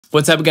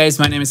What's up guys,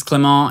 my name is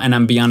Clement and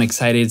I'm beyond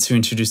excited to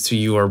introduce to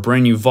you our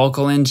brand new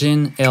vocal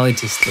engine,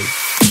 Elitist Loop.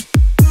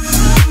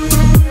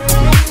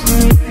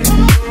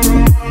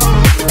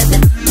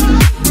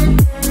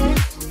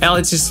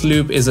 Elitist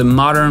Loop is a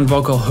modern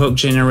vocal hook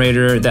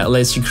generator that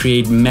lets you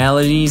create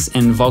melodies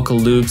and vocal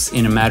loops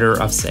in a matter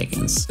of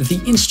seconds.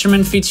 The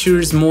instrument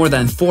features more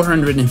than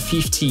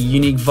 450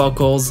 unique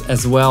vocals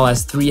as well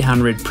as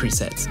 300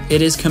 presets.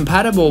 It is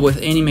compatible with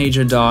any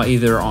major DAW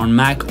either on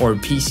Mac or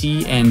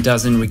PC and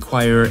doesn't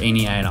require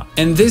any add-on.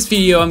 In this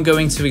video I'm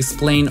going to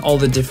explain all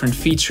the different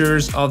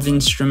features of the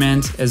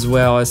instrument as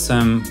well as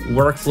some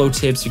workflow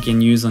tips you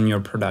can use on your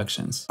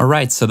productions.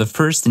 Alright, so the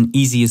first and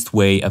easiest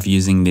way of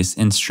using this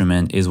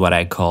instrument is what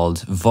I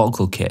called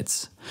vocal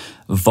kits.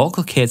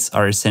 Vocal kits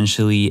are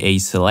essentially a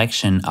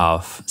selection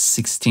of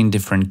 16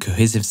 different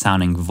cohesive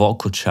sounding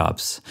vocal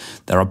chops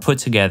that are put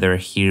together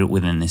here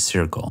within a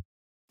circle.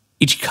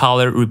 Each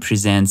color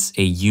represents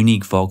a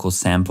unique vocal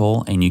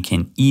sample and you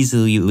can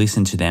easily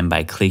listen to them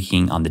by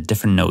clicking on the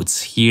different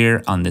notes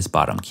here on this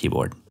bottom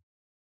keyboard.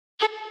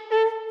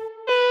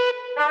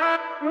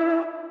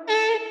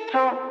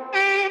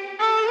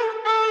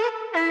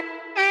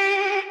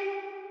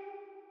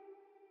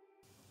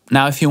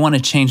 Now, if you want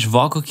to change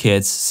vocal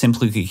kits,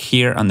 simply click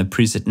here on the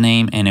preset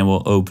name and it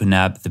will open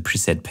up the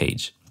preset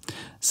page.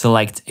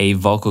 Select a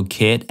vocal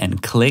kit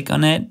and click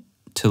on it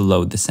to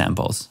load the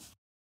samples.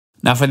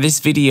 Now for this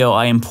video,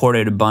 I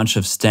imported a bunch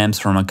of stems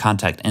from a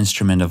contact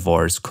instrument of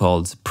ours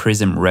called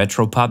Prism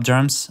Retro Pop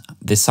Drums.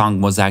 This song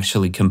was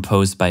actually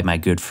composed by my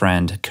good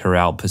friend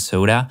Karel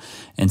Pasoda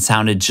and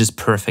sounded just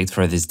perfect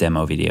for this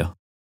demo video.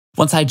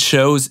 Once I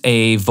chose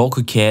a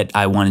vocal kit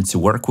I wanted to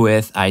work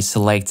with, I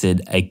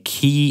selected a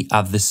key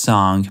of the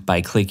song by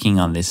clicking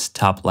on this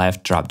top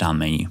left drop-down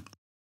menu.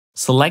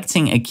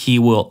 Selecting a key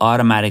will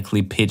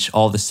automatically pitch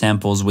all the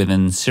samples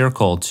within the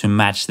circle to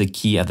match the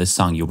key of the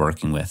song you're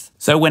working with.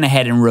 So I went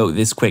ahead and wrote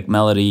this quick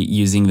melody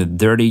using the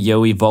Dirty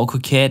Yowie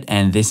vocal kit,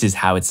 and this is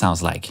how it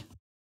sounds like.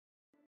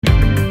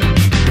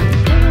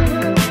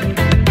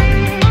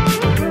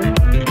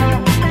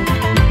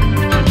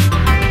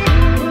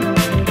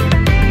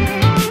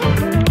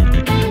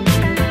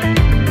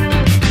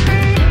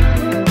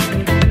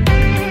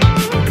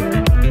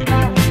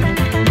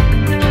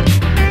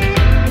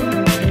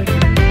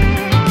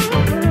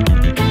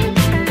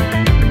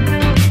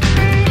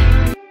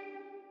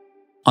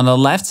 On the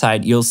left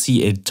side, you'll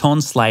see a tone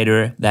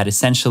slider that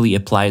essentially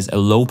applies a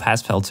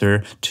low-pass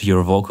filter to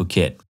your vocal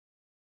kit.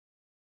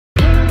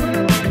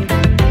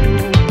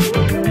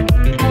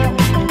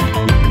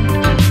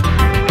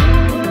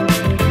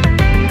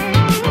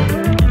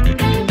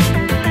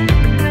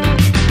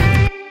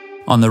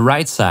 On the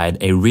right side,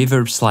 a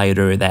reverb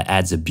slider that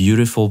adds a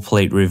beautiful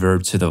plate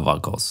reverb to the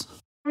vocals.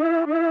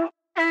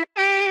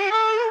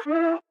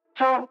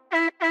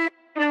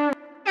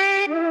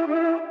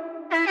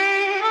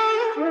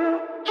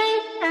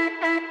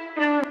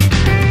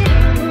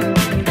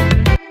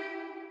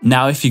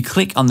 Now, if you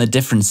click on the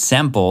different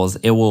samples,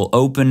 it will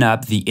open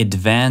up the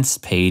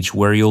advanced page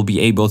where you'll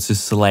be able to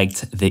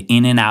select the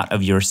in and out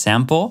of your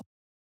sample.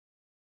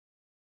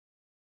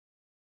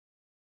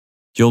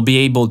 You'll be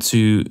able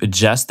to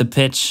adjust the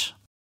pitch,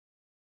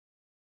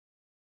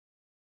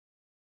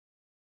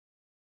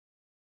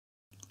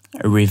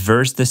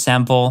 reverse the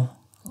sample,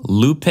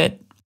 loop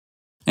it,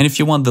 and if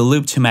you want the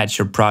loop to match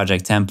your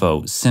project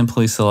tempo,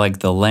 simply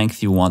select the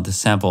length you want the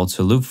sample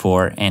to loop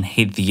for and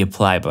hit the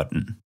apply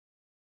button.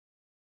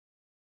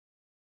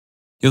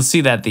 You'll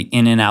see that the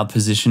in and out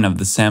position of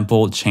the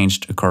sample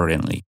changed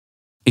accordingly.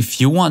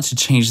 If you want to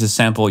change the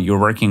sample you're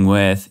working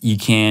with, you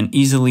can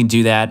easily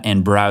do that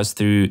and browse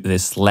through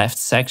this left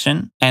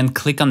section and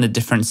click on the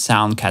different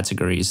sound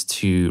categories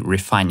to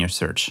refine your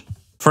search.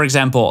 For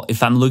example,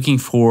 if I'm looking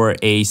for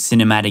a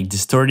cinematic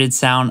distorted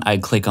sound, I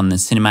click on the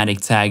cinematic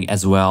tag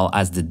as well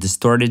as the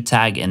distorted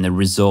tag and the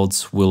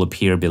results will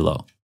appear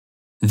below.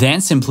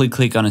 Then simply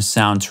click on a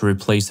sound to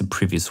replace the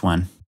previous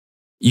one.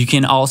 You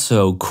can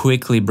also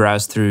quickly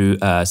browse through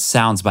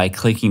sounds by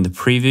clicking the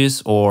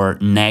previous or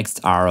next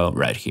arrow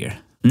right here.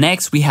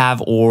 Next, we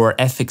have our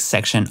effects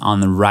section on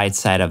the right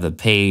side of the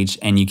page,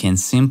 and you can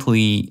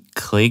simply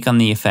click on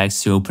the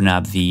effects to open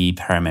up the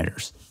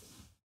parameters.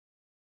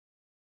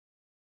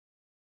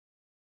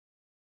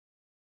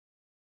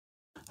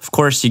 Of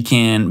course, you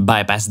can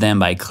bypass them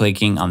by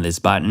clicking on this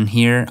button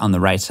here on the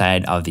right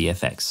side of the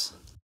effects.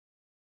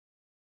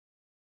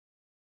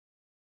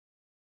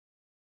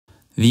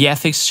 The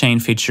FX chain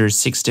features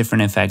 6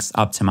 different effects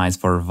optimized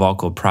for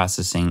vocal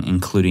processing,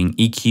 including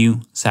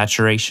EQ,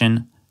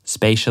 saturation,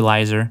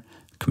 spatializer,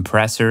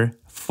 compressor,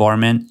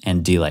 formant,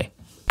 and delay.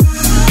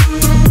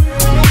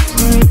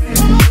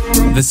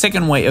 The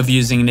second way of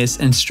using this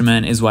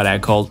instrument is what I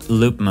call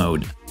loop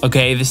mode.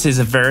 Okay, this is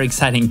a very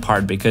exciting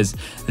part because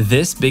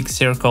this big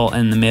circle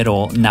in the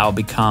middle now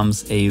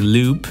becomes a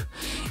loop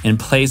and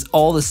plays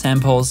all the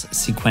samples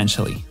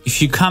sequentially.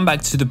 If you come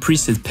back to the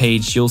preset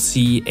page, you'll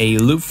see a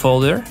loop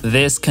folder.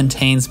 This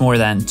contains more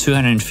than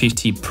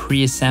 250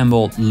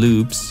 pre-assembled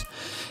loops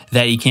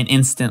that you can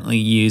instantly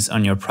use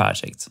on your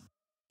project.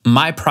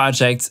 My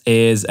project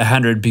is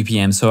 100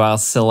 BPM, so I'll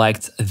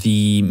select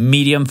the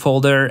medium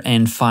folder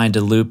and find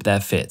a loop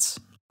that fits.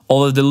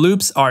 All of the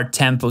loops are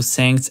tempo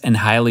synced and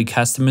highly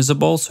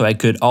customizable, so I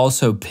could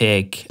also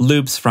pick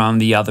loops from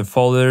the other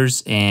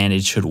folders and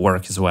it should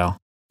work as well.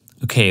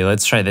 Okay,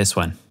 let's try this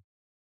one.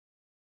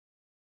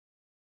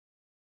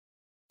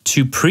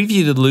 To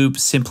preview the loop,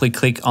 simply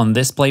click on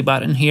this play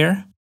button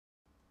here.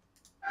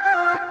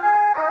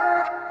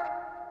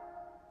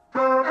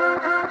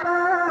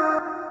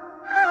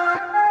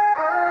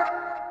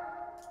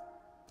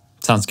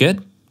 Sounds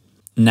good.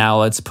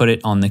 Now let's put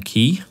it on the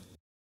key.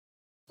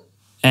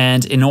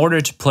 And in order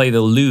to play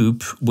the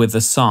loop with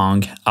the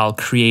song, I'll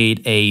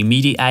create a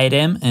MIDI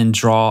item and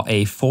draw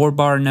a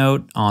 4-bar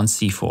note on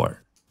C4.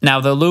 Now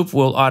the loop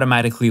will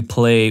automatically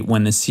play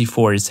when the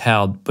C4 is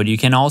held, but you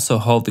can also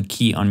hold the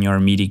key on your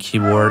MIDI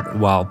keyboard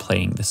while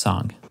playing the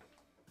song.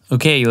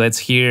 Okay, let's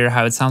hear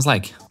how it sounds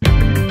like.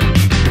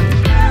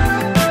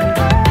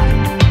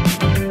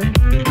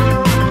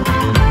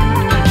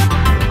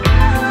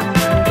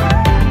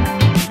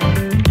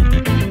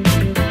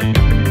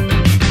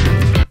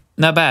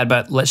 Not bad,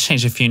 but let's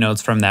change a few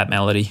notes from that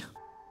melody.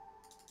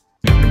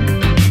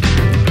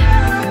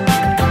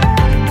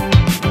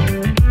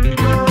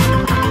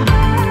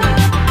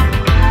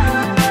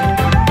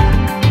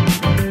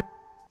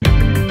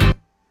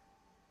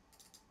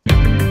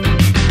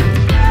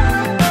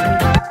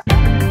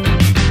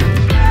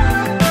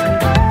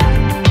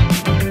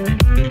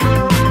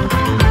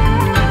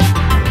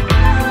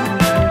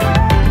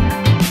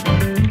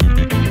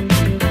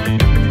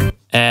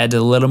 Add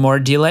a little more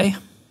delay.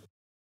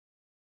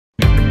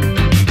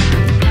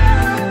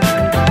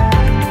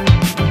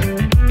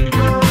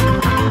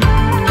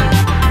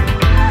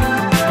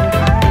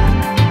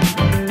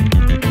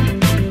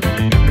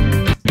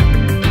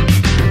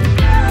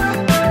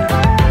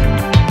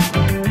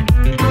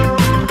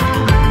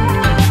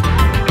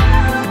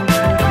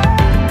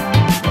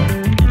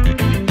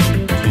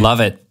 Love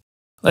it.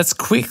 Let's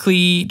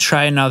quickly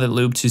try another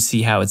loop to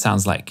see how it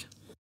sounds like.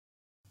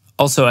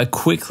 Also, I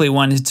quickly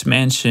wanted to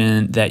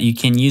mention that you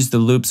can use the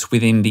loops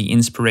within the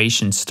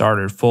inspiration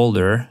starter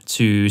folder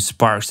to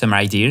spark some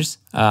ideas.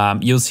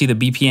 You'll see the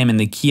BPM and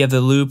the key of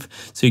the loop,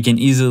 so you can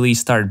easily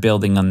start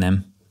building on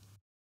them.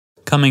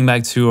 Coming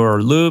back to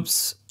our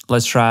loops,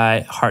 let's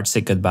try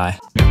Heartsick Goodbye.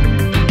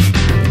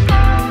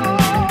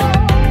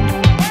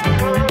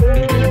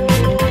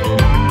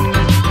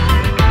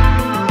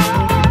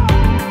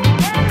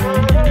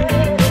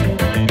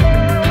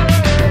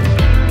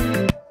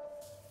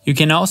 You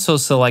can also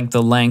select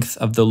the length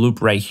of the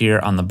loop right here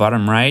on the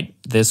bottom right.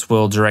 This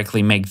will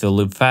directly make the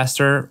loop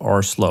faster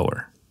or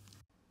slower.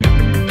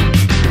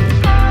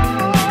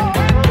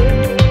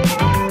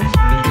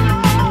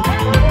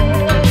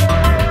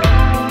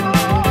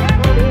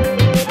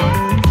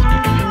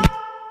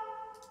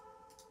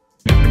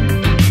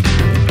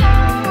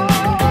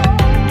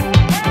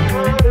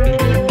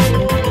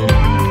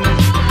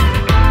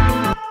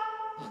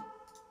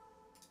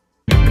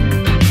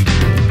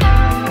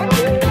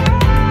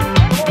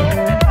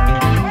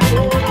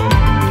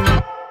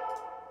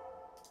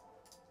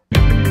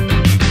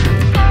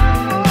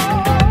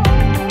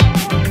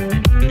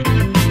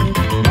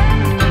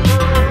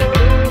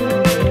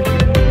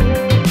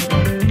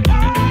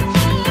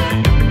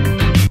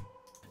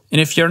 And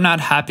if you're not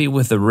happy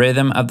with the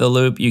rhythm of the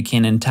loop, you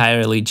can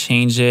entirely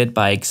change it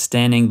by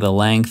extending the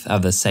length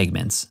of the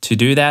segments. To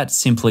do that,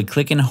 simply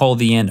click and hold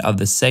the end of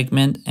the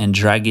segment and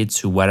drag it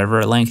to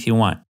whatever length you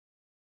want.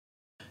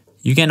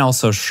 You can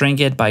also shrink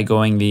it by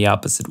going the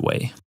opposite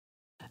way.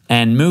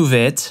 And move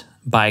it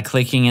by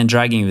clicking and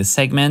dragging the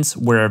segments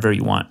wherever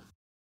you want.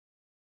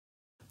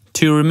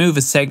 To remove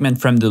a segment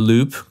from the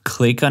loop,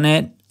 click on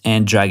it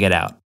and drag it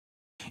out.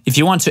 If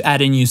you want to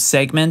add a new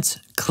segment,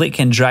 click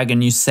and drag a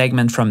new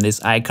segment from this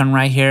icon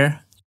right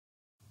here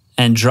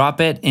and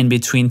drop it in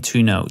between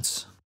two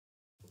notes.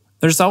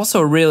 There's also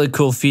a really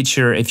cool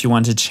feature if you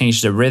want to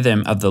change the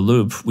rhythm of the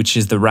loop, which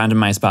is the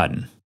Randomize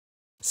button.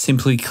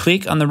 Simply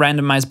click on the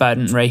Randomize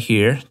button right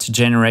here to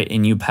generate a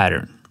new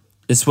pattern.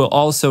 This will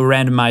also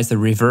randomize the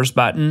reverse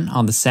button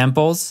on the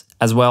samples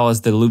as well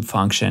as the loop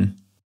function.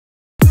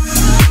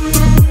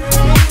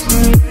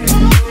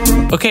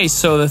 Okay,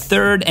 so the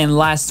third and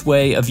last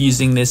way of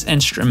using this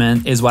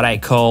instrument is what I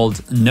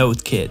called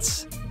note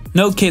kits.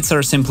 Note kits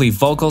are simply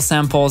vocal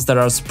samples that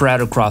are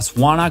spread across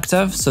one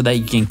octave so that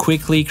you can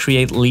quickly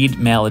create lead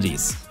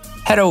melodies.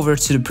 Head over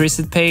to the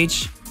preset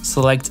page,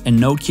 select a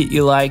note kit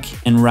you like,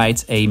 and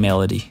write a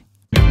melody.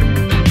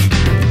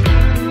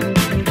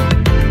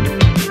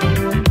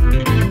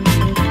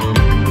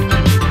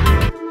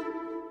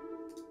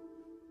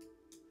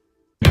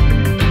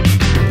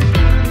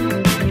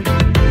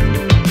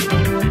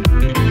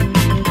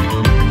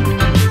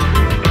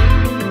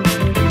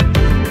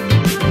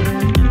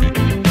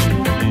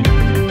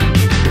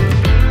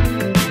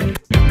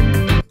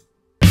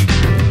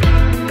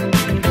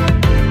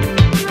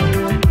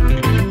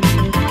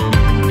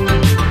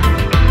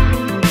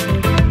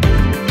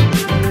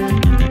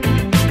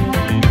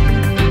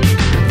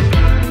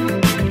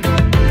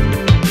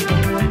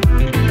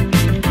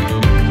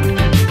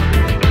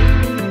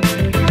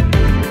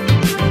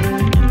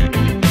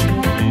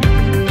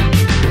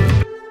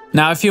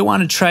 Now, if you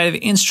want to try the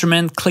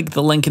instrument, click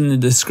the link in the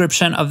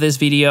description of this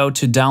video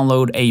to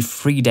download a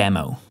free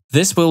demo.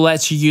 This will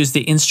let you use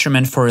the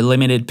instrument for a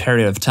limited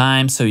period of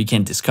time so you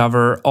can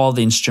discover all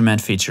the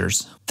instrument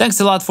features. Thanks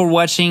a lot for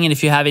watching, and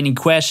if you have any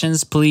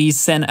questions, please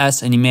send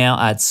us an email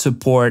at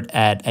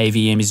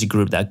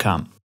support@avamusicgroup.com.